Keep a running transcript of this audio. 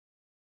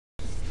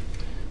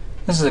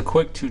This is a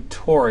quick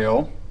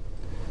tutorial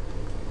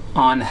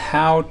on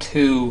how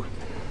to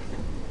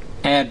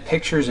add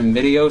pictures and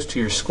videos to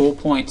your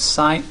SchoolPointe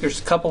site. There's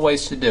a couple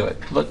ways to do it.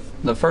 Look,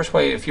 the first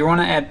way, if you want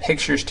to add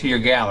pictures to your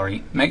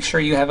gallery, make sure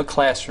you have a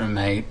classroom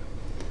made,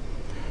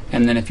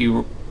 and then if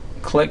you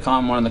click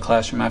on one of the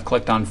classroom, I've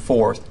clicked on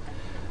 4th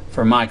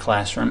for my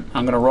classroom.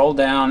 I'm going to roll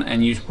down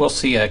and you will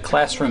see a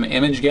classroom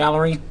image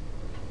gallery.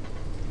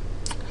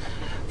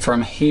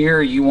 From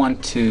here you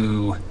want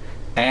to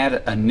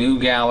add a new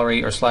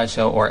gallery or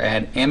slideshow or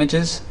add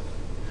images.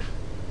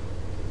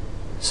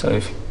 So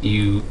if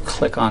you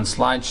click on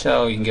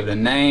slideshow, you can give it a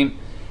name,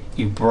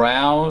 you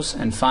browse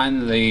and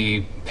find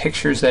the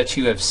pictures that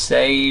you have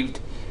saved,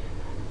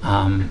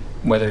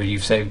 whether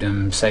you've saved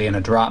them say in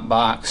a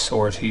Dropbox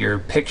or to your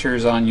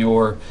pictures on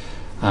your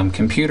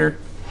computer.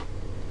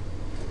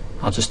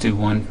 I'll just do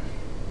one.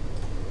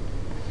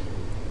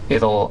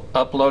 It'll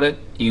upload it.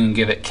 You can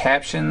give it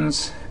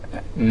captions,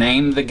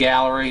 name the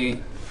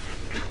gallery,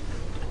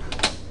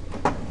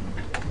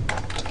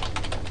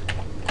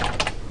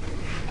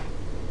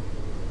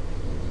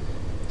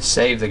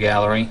 save the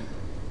gallery,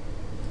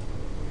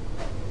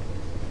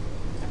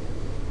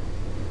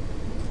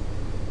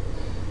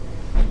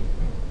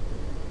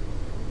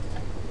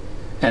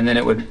 and then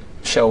it would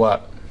show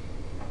up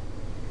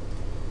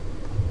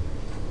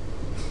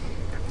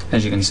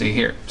as you can see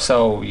here.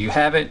 So you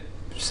have it.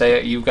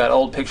 Say you've got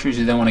old pictures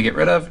you then want to get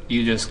rid of,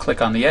 you just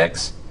click on the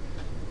X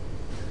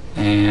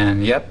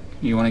and yep,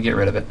 you want to get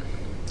rid of it.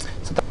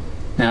 So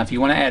now if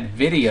you want to add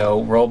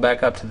video, roll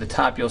back up to the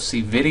top, you'll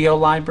see video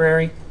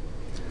library.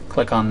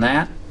 Click on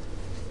that.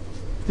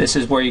 This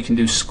is where you can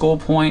do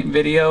SchoolPointe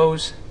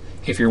videos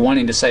if you're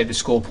wanting to save to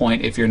SchoolPointe,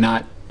 if you're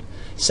not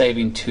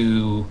saving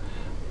to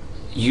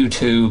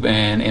YouTube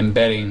and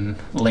embedding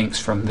links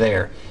from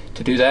there.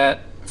 To do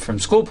that from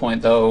SchoolPointe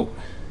though,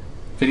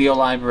 video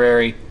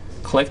library,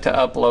 click to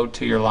upload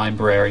to your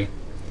library,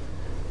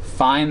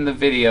 find the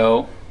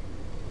video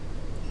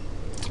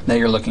that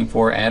you're looking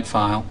for, add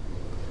file,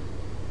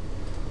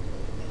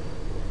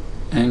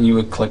 and you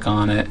would click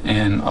on it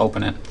and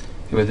open it.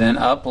 You would then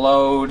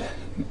upload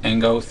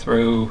and go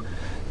through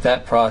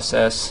that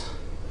process,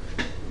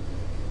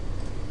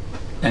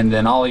 and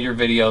then all of your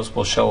videos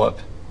will show up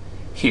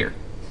here.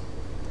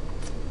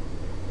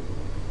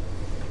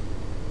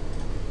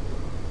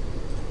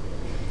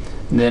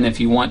 Then if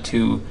you want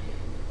to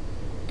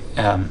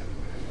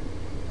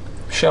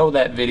show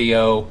that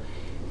video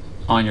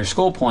on your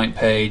SchoolPointe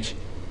page,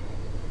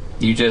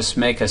 you just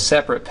make a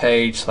separate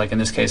page. Like in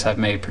this case I've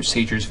made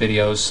procedures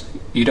videos.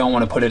 You don't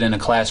want to put it in a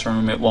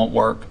classroom, it won't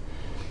work.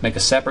 Make a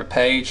separate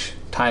page,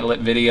 title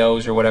it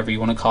videos or whatever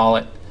you want to call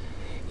it.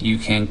 You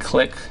can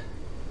click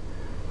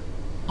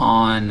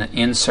on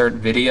insert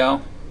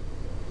video.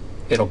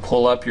 It'll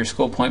pull up your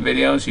SchoolPointe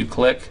videos. You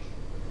click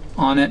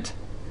on it,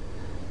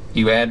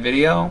 you add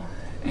video,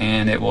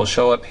 and it will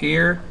show up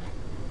here.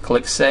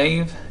 Click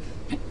save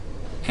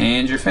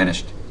and you're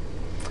finished.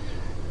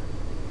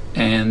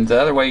 And the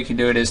other way you can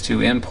do it is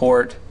to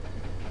import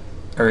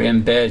or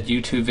embed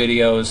YouTube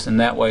videos,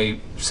 and that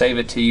way save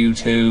it to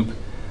YouTube.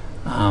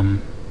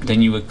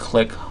 Then you would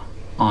click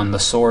on the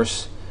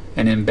source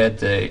and embed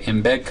the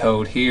embed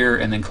code here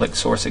and then click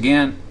source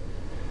again,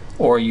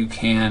 or you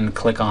can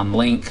click on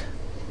link,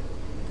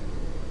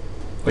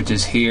 which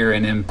is here,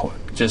 and import,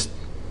 just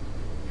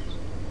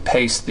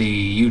paste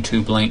the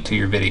YouTube link to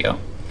your video.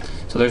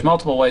 So there's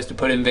multiple ways to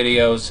put in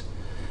videos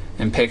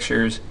and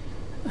pictures,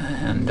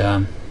 and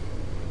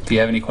if you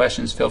have any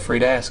questions, feel free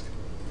to ask.